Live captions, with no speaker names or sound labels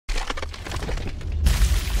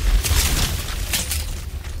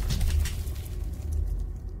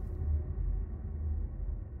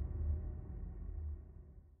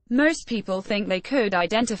Most people think they could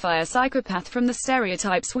identify a psychopath from the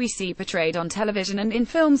stereotypes we see portrayed on television and in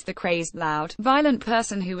films: the crazed, loud, violent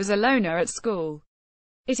person who was a loner at school.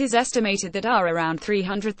 It is estimated that there are around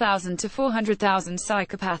 300,000 to 400,000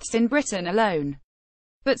 psychopaths in Britain alone.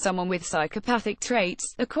 But someone with psychopathic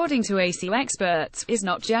traits, according to ACU experts, is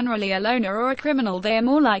not generally a loner or a criminal. They are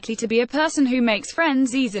more likely to be a person who makes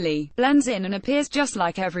friends easily, blends in and appears just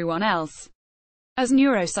like everyone else. As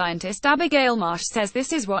neuroscientist Abigail Marsh says,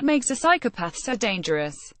 this is what makes a psychopath so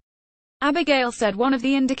dangerous. Abigail said one of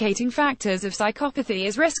the indicating factors of psychopathy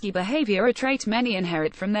is risky behaviour, a trait many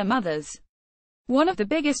inherit from their mothers. One of the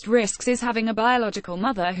biggest risks is having a biological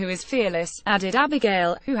mother who is fearless, added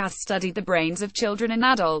Abigail, who has studied the brains of children and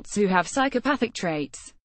adults who have psychopathic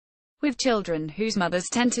traits. With children whose mothers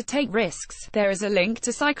tend to take risks, there is a link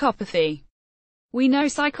to psychopathy. We know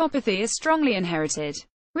psychopathy is strongly inherited.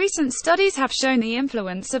 Recent studies have shown the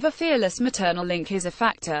influence of a fearless maternal link is a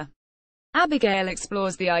factor. Abigail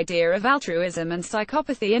explores the idea of altruism and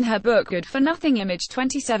psychopathy in her book Good for Nothing Image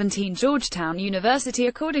 2017 Georgetown University.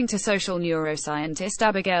 According to social neuroscientist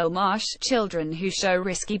Abigail Marsh, children who show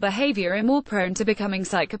risky behavior are more prone to becoming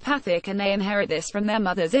psychopathic, and they inherit this from their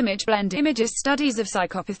mother's image blend images. Studies of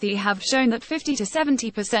psychopathy have shown that 50 to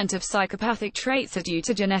 70% of psychopathic traits are due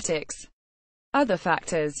to genetics. Other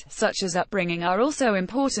factors, such as upbringing, are also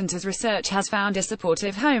important, as research has found a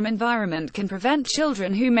supportive home environment can prevent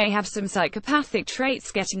children who may have some psychopathic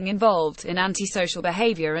traits getting involved in antisocial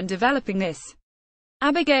behavior and developing this.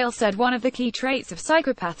 Abigail said one of the key traits of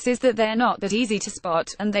psychopaths is that they're not that easy to spot,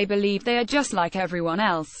 and they believe they are just like everyone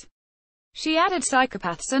else. She added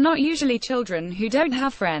psychopaths are not usually children who don't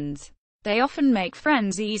have friends. They often make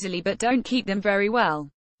friends easily but don't keep them very well.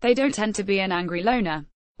 They don't tend to be an angry loner.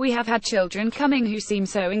 We have had children coming who seem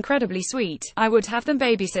so incredibly sweet, I would have them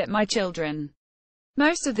babysit my children.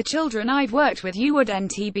 Most of the children I've worked with, you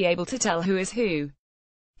wouldn't be able to tell who is who.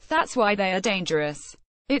 That's why they are dangerous.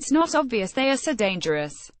 It's not obvious they are so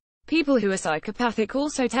dangerous. People who are psychopathic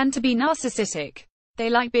also tend to be narcissistic. They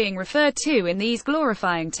like being referred to in these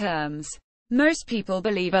glorifying terms. Most people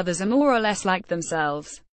believe others are more or less like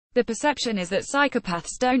themselves. The perception is that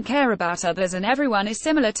psychopaths don't care about others and everyone is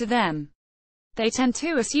similar to them. They tend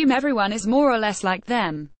to assume everyone is more or less like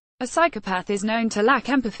them. A psychopath is known to lack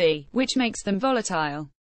empathy, which makes them volatile.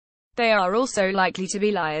 They are also likely to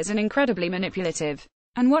be liars and incredibly manipulative.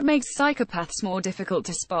 And what makes psychopaths more difficult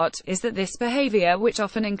to spot is that this behavior, which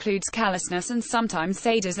often includes callousness and sometimes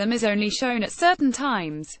sadism, is only shown at certain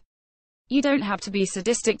times. You don't have to be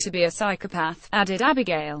sadistic to be a psychopath, added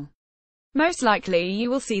Abigail. Most likely you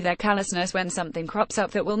will see their callousness when something crops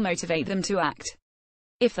up that will motivate them to act.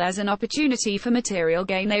 If there's an opportunity for material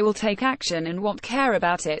gain, they will take action and won't care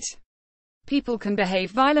about it. People can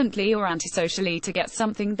behave violently or antisocially to get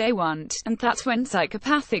something they want, and that's when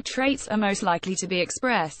psychopathic traits are most likely to be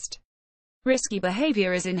expressed. Risky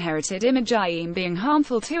behavior is inherited image, i.e. being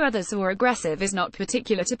harmful to others or aggressive, is not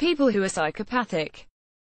particular to people who are psychopathic.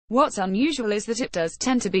 What's unusual is that it does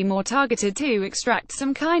tend to be more targeted to extract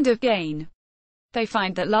some kind of gain. They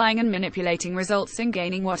find that lying and manipulating results in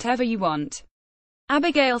gaining whatever you want.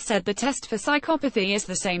 Abigail said the test for psychopathy is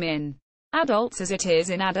the same in adults as it is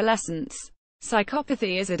in adolescents.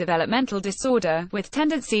 Psychopathy is a developmental disorder, with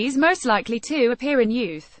tendencies most likely to appear in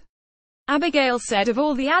youth. Abigail said of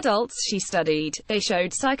all the adults she studied, they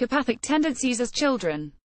showed psychopathic tendencies as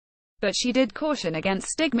children. But she did caution against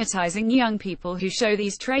stigmatizing young people who show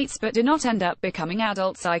these traits but do not end up becoming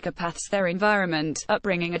adult psychopaths. Their environment,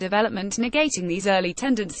 upbringing, or development negating these early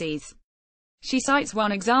tendencies. She cites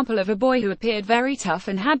one example of a boy who appeared very tough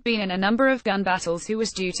and had been in a number of gun battles who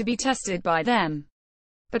was due to be tested by them.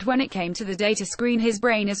 But when it came to the day to screen his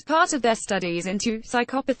brain as part of their studies into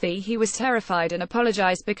psychopathy, he was terrified and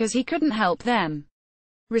apologized because he couldn't help them.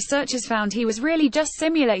 Researchers found he was really just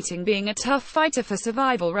simulating being a tough fighter for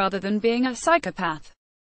survival rather than being a psychopath.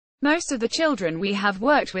 Most of the children we have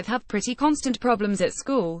worked with have pretty constant problems at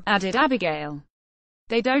school, added Abigail.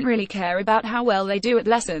 They don't really care about how well they do at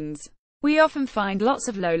lessons. We often find lots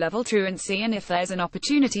of low-level truancy, and if there's an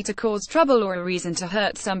opportunity to cause trouble or a reason to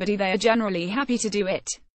hurt somebody, they are generally happy to do it.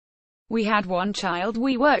 We had one child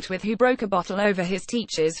we worked with who broke a bottle over his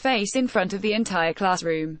teacher's face in front of the entire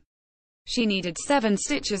classroom. She needed 7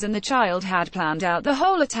 stitches and the child had planned out the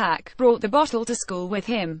whole attack, brought the bottle to school with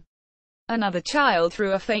him. Another child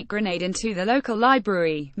threw a fake grenade into the local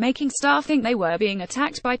library, making staff think they were being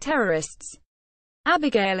attacked by terrorists.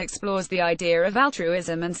 Abigail explores the idea of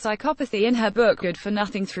altruism and psychopathy in her book Good for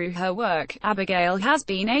Nothing. Through her work, Abigail has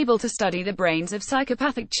been able to study the brains of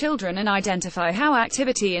psychopathic children and identify how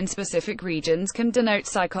activity in specific regions can denote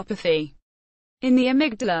psychopathy. In the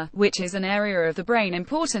amygdala, which is an area of the brain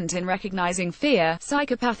important in recognizing fear,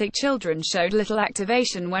 psychopathic children showed little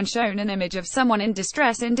activation when shown an image of someone in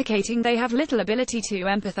distress, indicating they have little ability to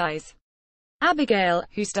empathize. Abigail,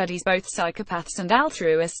 who studies both psychopaths and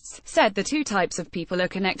altruists, said the two types of people are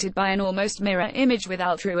connected by an almost mirror image, with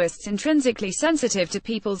altruists intrinsically sensitive to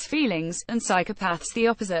people's feelings, and psychopaths the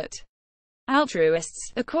opposite.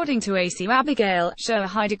 Altruists, according to Abigail, show a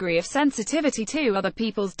high degree of sensitivity to other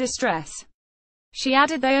people's distress. She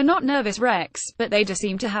added they are not nervous wrecks, but they do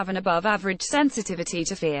seem to have an above-average sensitivity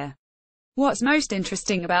to fear. What's most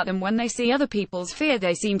interesting about them, when they see other people's fear,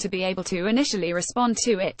 they seem to be able to initially respond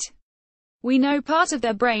to it. We know part of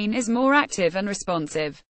their brain is more active and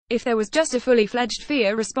responsive. If there was just a fully fledged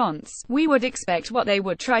fear response, we would expect what they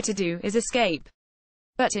would try to do is escape.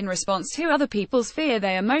 But in response to other people's fear,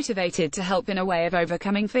 they are motivated to help in a way of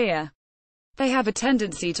overcoming fear. They have a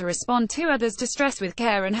tendency to respond to others' distress with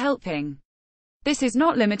care and helping. This is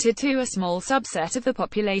not limited to a small subset of the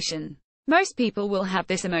population. Most people will have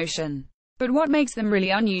this emotion. But what makes them really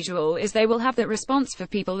unusual is they will have that response for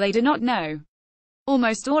people they do not know.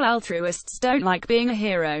 Almost all altruists don't like being a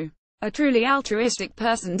hero. A truly altruistic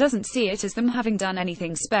person doesn't see it as them having done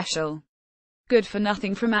anything special. Good for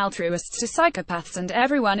Nothing: From Altruists to Psychopaths and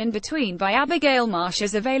Everyone in Between by Abigail Marsh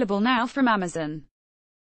is available now from Amazon.